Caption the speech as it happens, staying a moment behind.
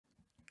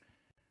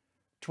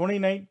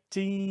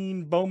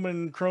2019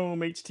 Bowman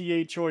Chrome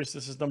HTA Choice.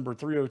 This is number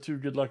 302.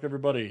 Good luck,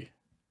 everybody.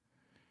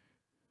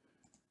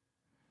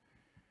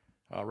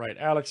 All right,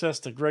 Alex S.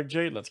 to Greg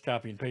J. Let's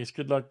copy and paste.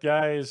 Good luck,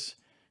 guys.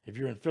 If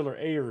you're in filler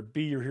A or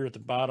B, you're here at the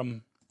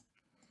bottom.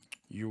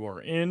 You are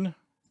in.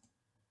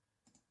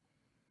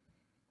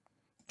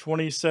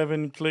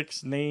 27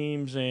 clicks,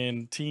 names,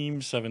 and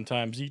teams, 7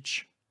 times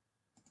each.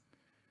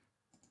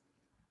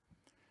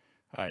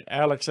 All right,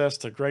 Alex S.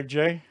 to Greg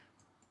J.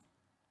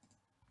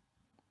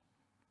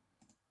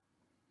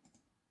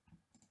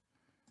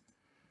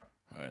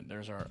 All right,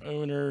 there's our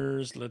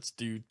owners. Let's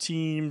do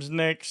teams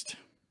next.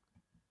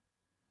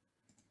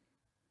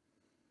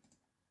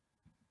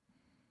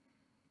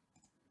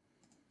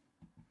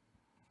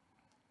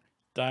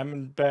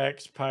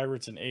 Diamondbacks,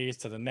 Pirates, and A's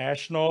to the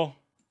National.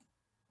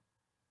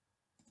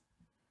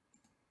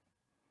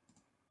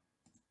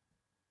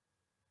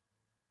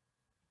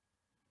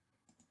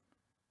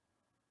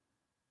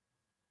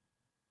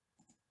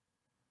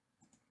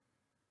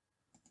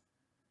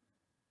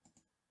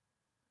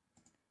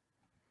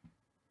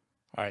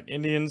 All right,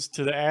 Indians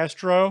to the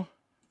Astro.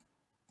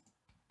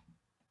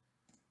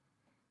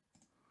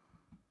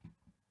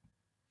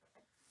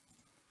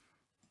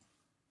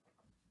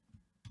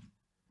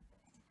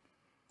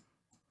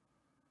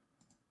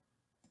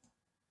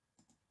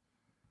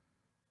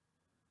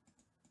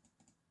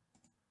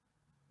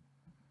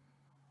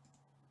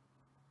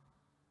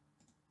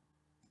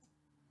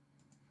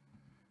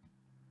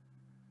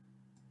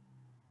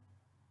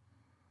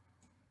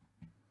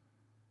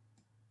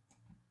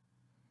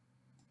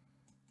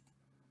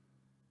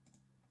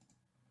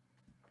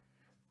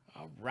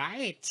 All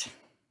right.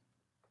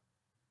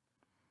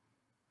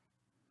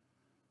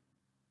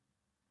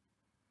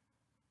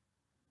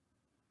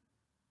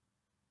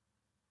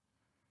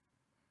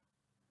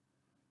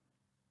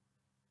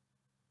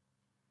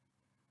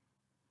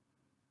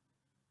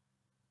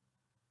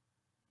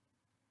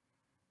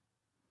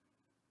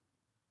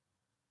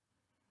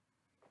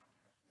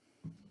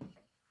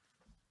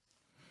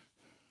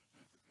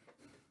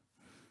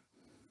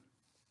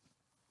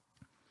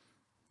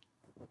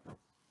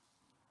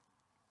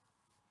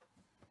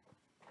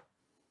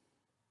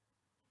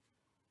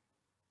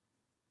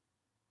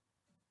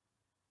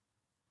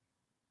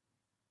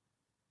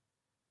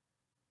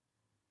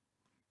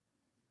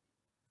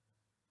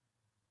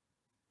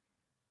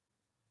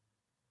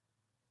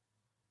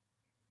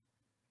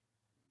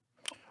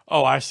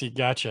 Oh, I see.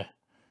 Gotcha.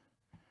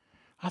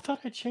 I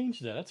thought I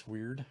changed that. That's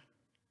weird.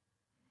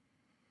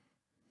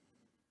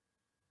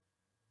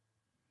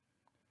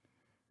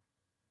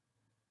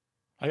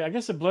 I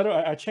guess it bled.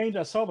 I changed.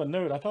 I saw the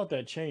note. I thought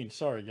that changed.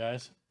 Sorry,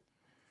 guys.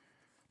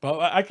 But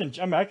I can.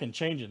 I mean, I can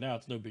change it now.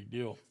 It's no big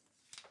deal.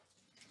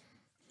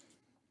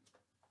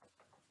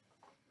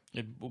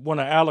 One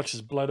of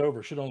Alex's bled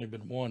over. Should only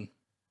been one.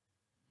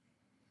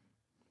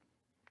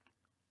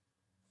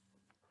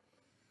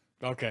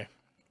 Okay.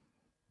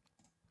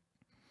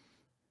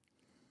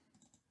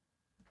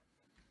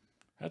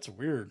 That's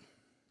weird.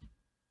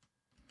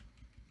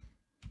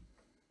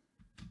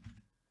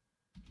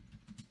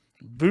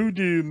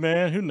 Voodoo,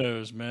 man. Who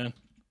knows, man?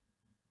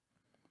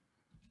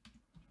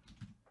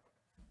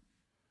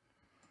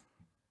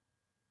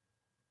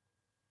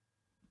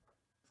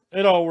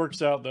 It all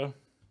works out, though.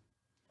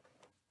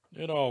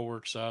 It all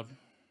works out.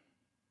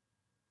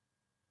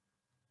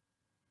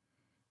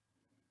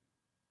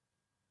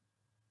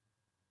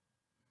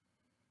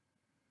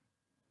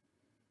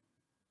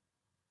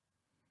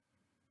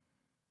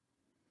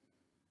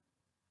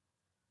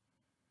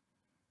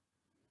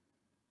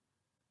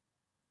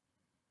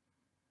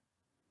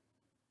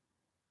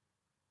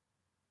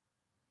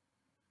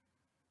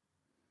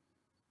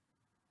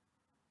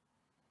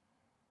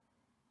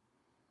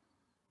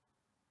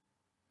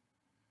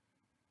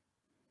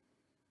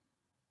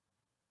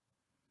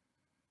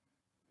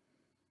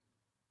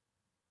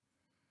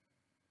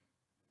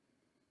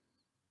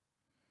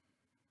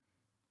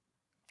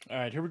 All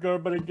right, here we go,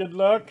 everybody. Good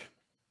luck.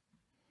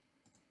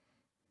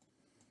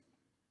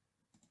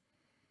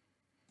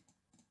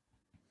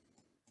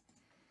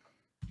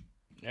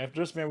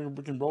 After this, man,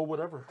 we can roll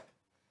whatever.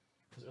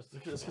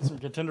 Let's get some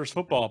Contenders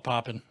football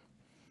popping.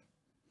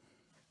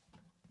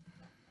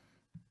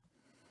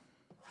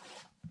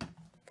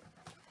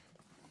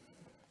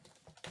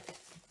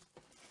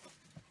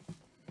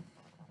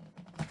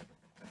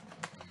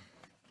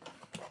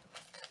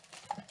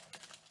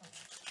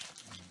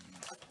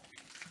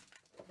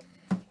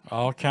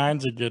 All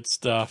kinds of good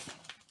stuff.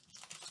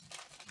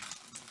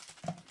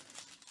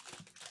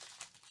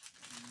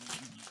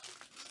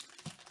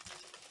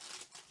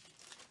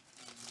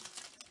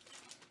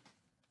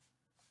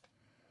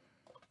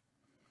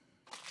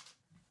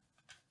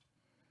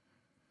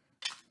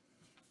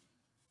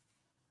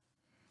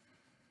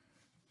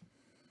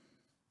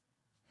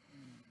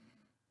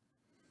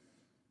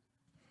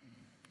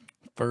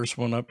 First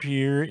one up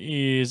here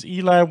is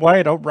Eli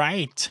White. All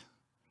right.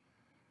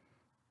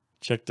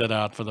 Check that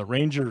out for the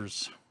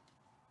Rangers.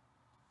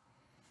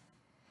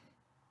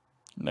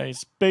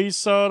 Nice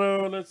base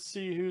auto. Let's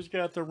see who's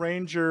got the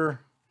Ranger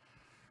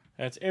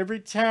That's every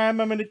time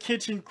I'm in the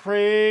kitchen,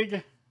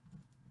 Craig.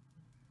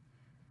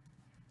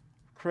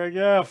 Craig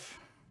F.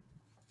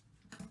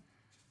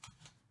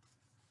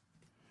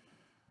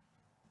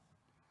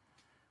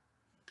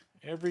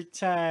 Every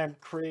time,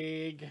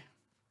 Craig.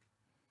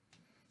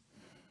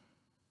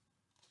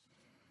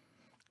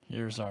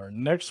 Here's our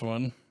next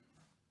one.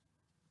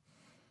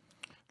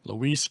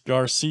 Luis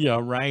Garcia,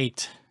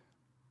 right.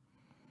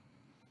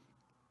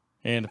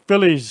 And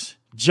Phillies,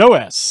 Joe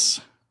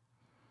S.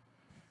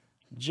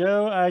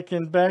 Joe, I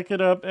can back it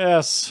up,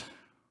 S.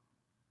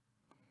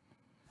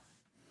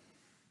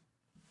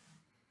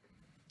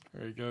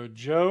 There you go,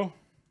 Joe.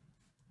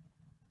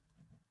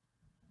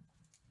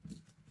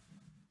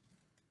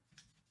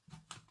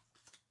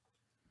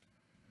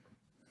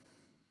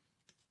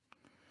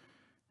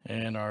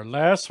 And our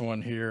last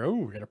one here. Oh,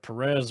 we got a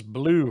Perez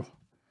blue.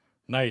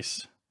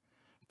 Nice.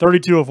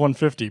 32 of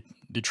 150,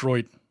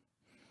 Detroit.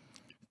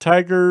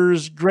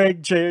 Tigers,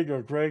 Greg J. There you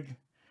go, Greg.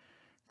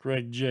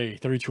 Greg J.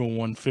 32 of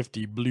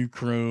 150, blue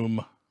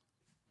chrome.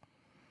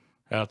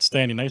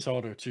 Outstanding. Nice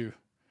auto, too.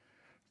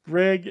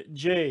 Greg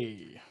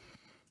J.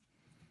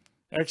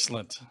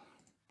 Excellent.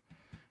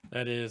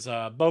 That is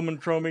Bowman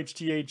Chrome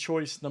HTA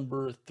choice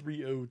number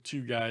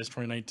 302, guys,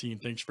 2019.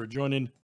 Thanks for joining.